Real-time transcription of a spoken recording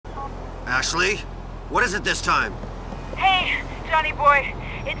Ashley? What is it this time? Hey, Johnny boy.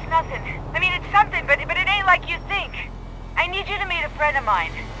 It's nothing. I mean, it's something, but it ain't like you think. I need you to meet a friend of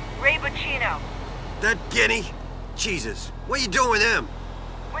mine, Ray Buccino. That Guinea? Jesus, what you doing with him?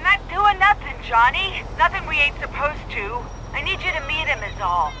 We're not doing nothing, Johnny. Nothing we ain't supposed to. I need you to meet him is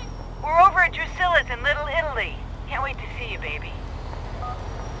all. We're over at Drusilla's in Little Italy. Can't wait to see you, baby.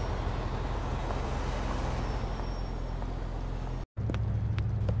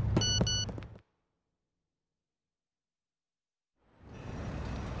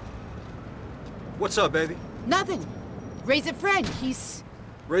 What's up, baby? Nothing. Ray's a friend. He's...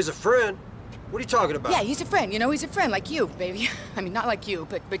 Ray's a friend? What are you talking about? Yeah, he's a friend. You know, he's a friend like you, baby. I mean, not like you,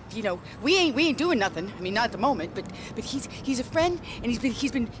 but you know, we ain't doing nothing. I mean, not at the moment. But he's a friend, and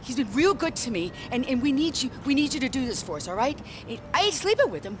he's been real good to me. And we need you to do this for us, all right? I ain't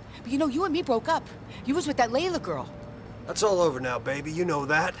sleeping with him, but you know, you and me broke up. You was with that Layla girl. That's all over now, baby. You know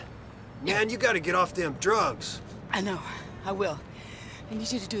that. Man, you gotta get off them drugs. I know. I will. I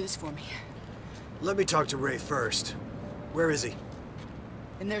need you to do this for me. Let me talk to Ray first. Where is he?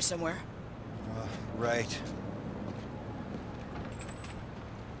 In there somewhere. Right.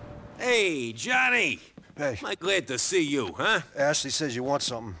 Hey, Johnny! Hey. I'm glad to see you, huh? Ashley says you want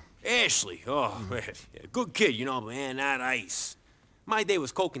something. Ashley, oh, man. Yeah, good kid, you know, man, not ice. My day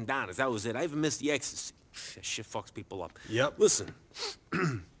was coke and donuts, that was it. I even missed the ecstasy. That shit fucks people up. Yep. Listen,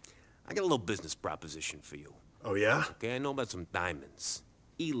 I got a little business proposition for you. Oh, yeah? Okay, I know about some diamonds.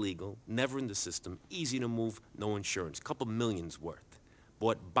 Illegal, never in the system, easy to move, no insurance. Couple millions worth.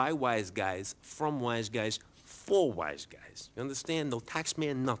 Bought by wise guys, from wise guys, for wise guys. You understand? No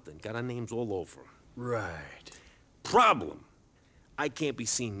taxman, nothing. Got our names all over them. Right. Problem. I can't be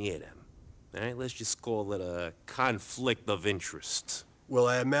seen near them. All right, let's just call it a conflict of interest. Well,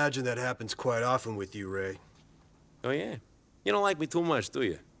 I imagine that happens quite often with you, Ray. Oh, yeah? You don't like me too much, do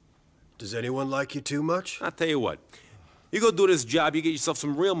you? Does anyone like you too much? I'll tell you what. You go do this job, you get yourself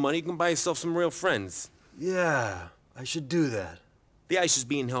some real money, you can buy yourself some real friends. Yeah, I should do that. The ice is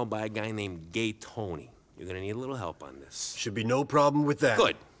being held by a guy named Gay Tony. You're gonna need a little help on this. Should be no problem with that.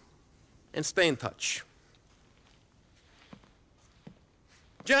 Good. And stay in touch.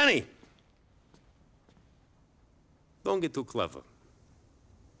 Johnny! Don't get too clever.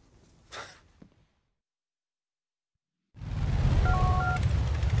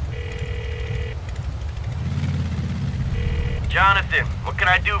 Jonathan, what can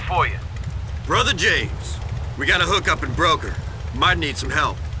I do for you? Brother James, we got a hookup in Broker. Might need some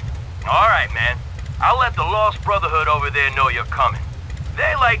help. All right, man. I'll let the Lost Brotherhood over there know you're coming.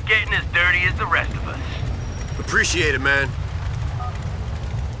 They like getting as dirty as the rest of us. Appreciate it, man.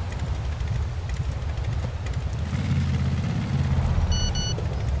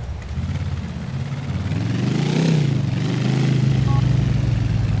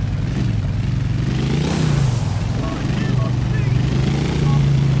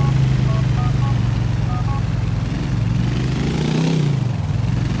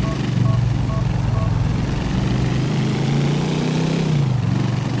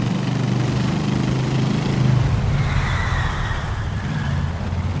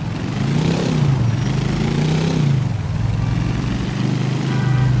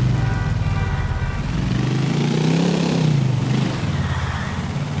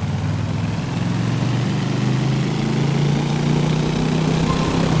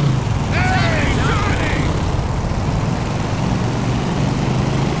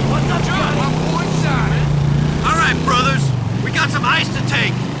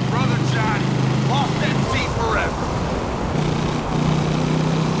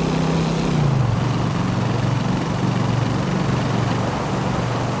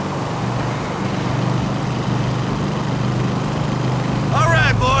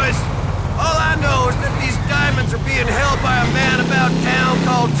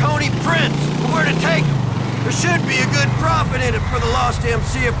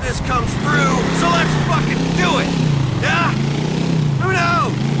 See if this comes through, so let's fucking do it! Yeah? Who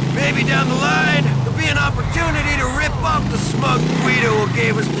knows? Maybe down the line, there'll be an opportunity to rip off the smug Guido who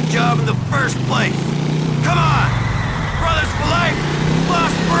gave us the job in the first place. Come on! Brothers for life,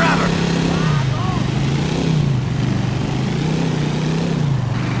 lost forever!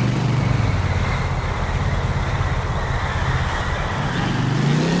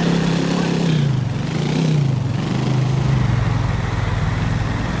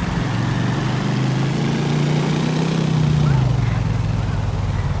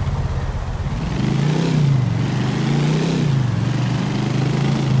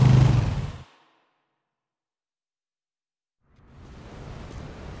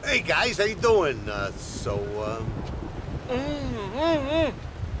 Hey guys, how you doing?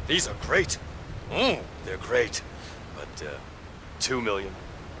 These are great. They're great. But, 2 million.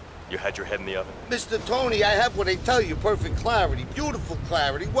 You had your head in the oven. Mr. Tony, I have what they tell you, perfect clarity, beautiful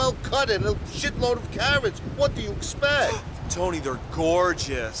clarity, well cut, and a shitload of carrots. What do you expect? Tony, they're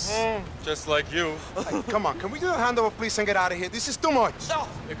gorgeous. Just like you. Hey, come on, can we do a handover, please, and get out of here? This is too much. No!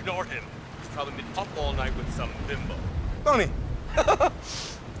 Ignore him. He's probably been up all night with some bimbo. Tony.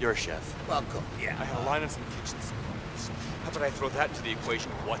 You're a chef. Welcome. Yeah. I have a line on some kitchen supplies. How about I throw that into the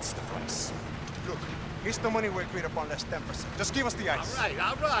equation? What's the price? Look, here's the money we agreed upon, less 10%. Just give us the ice.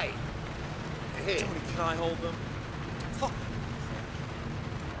 All right. Here. Tony, can I hold them?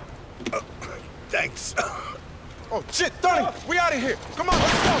 Thanks. Oh, shit, Tony, we out of here. Come on,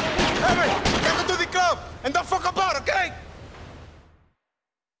 let's go. Hey, get to the club, and don't fuck about, okay?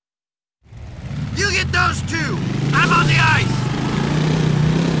 You get those two! I'm on the ice!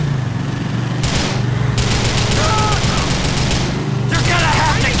 You're gonna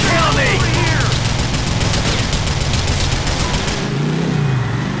have to kill me!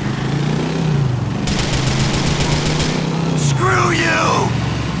 Screw you!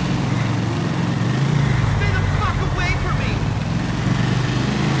 Stay the fuck away from me!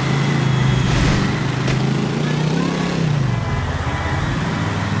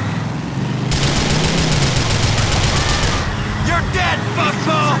 You're dead,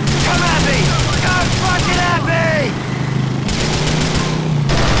 fuckball! Come at me! Come fucking at me!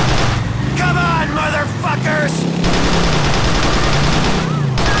 Come on, motherfuckers!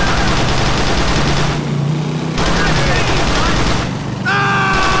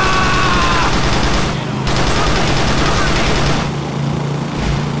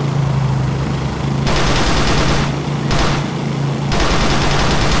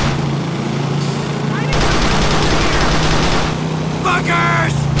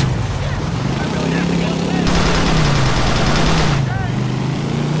 Fuckers!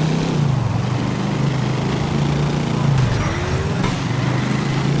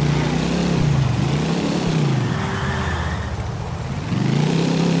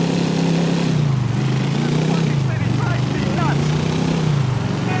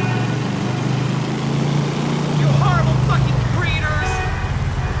 You horrible fucking breeders!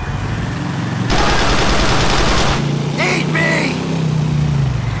 Eat me!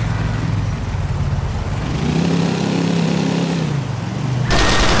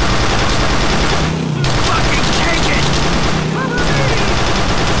 Fucking take it!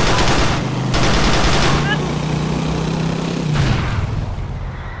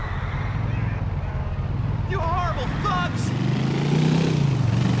 You horrible thugs!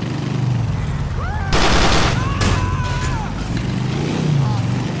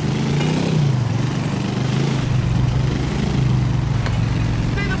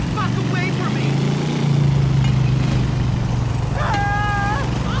 Stay the fuck away from me!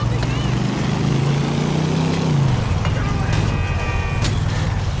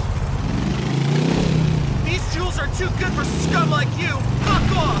 These jewels are too good for scum like you!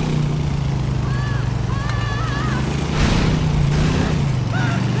 Fuck off!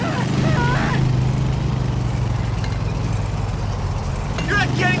 You're not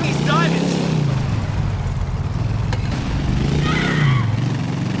getting these diamonds!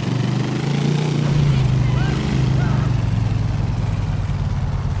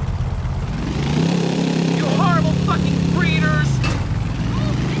 You horrible fucking breeders!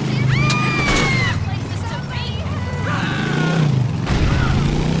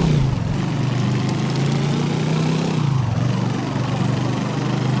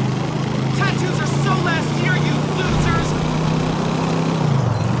 Tattoos are so last year, you losers!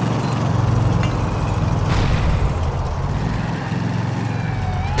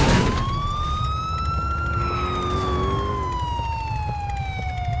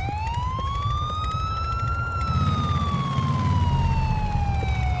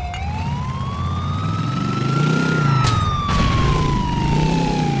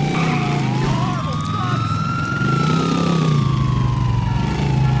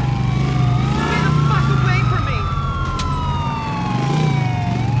 Stay the fuck away from me!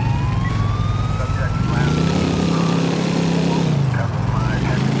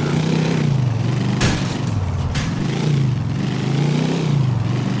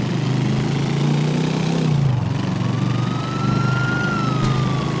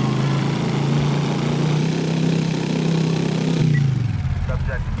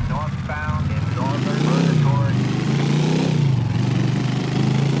 Subject northbound in northern Purgatory.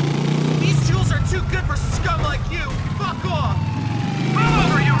 These jewels are too good for scum like you! Fuck off! Move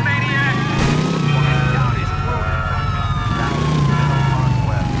over, you maniac!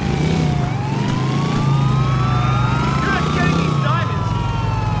 You're not getting these diamonds!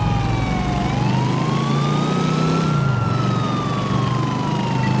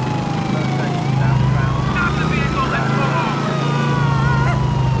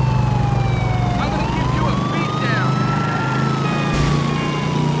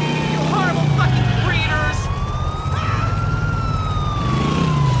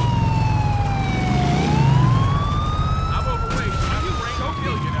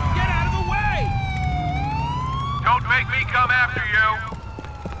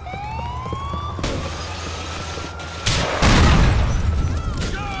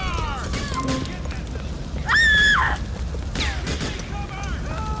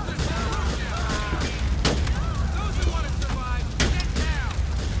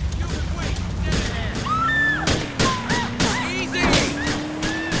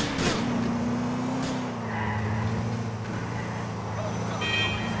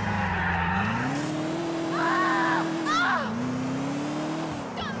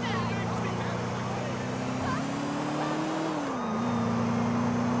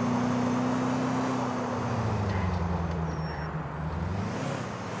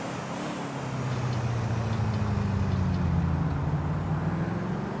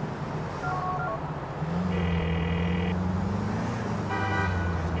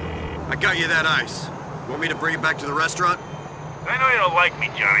 got you that ice. Want me to bring it back to the restaurant? I know you don't like me,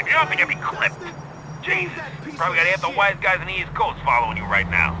 Johnny, but you don't think I'd be clipped. Jesus, probably got half the wise guys in the East Coast following you right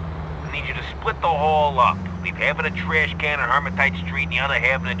now. I need you to split the haul up. Leave half of the trash can on Hermitite Street and the other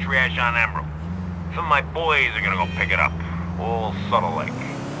half in the trash on Emerald. Some of my boys are gonna go pick it up. All subtle like.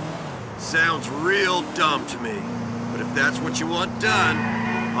 Sounds real dumb to me. But if that's what you want done,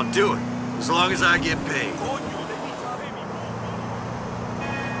 I'll do it. As long as I get paid.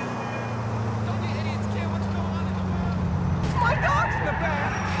 My dog's in the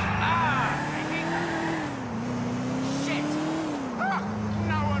back! Shit!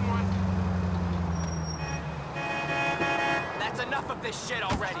 No one wants. That's enough of this shit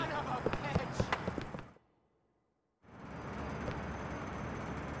already!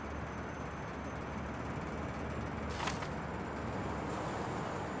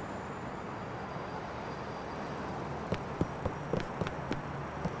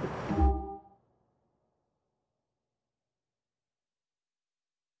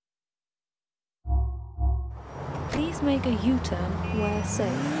 Please make a U-turn where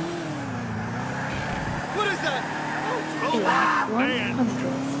safe. What is that? In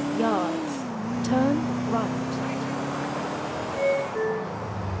 100 yards. Turn right.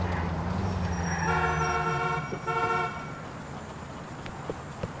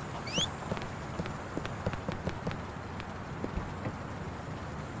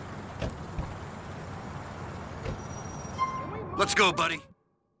 Let's go, buddy.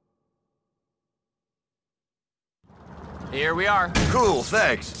 Here we are. Cool,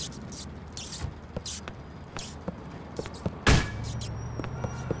 thanks.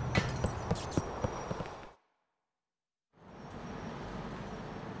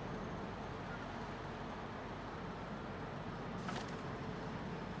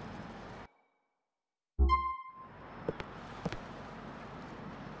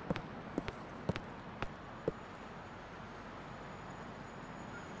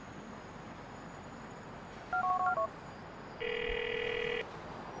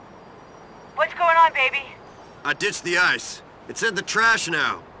 What's going on, baby? I ditched the ice. It's in the trash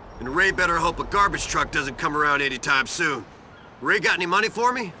now. And Ray better hope a garbage truck doesn't come around anytime soon. Ray got any money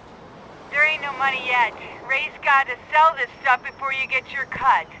for me? There ain't no money yet. Ray's got to sell this stuff before you get your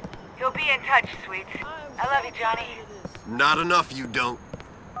cut. He'll be in touch, sweets. I love you, Johnny. Not enough, you don't.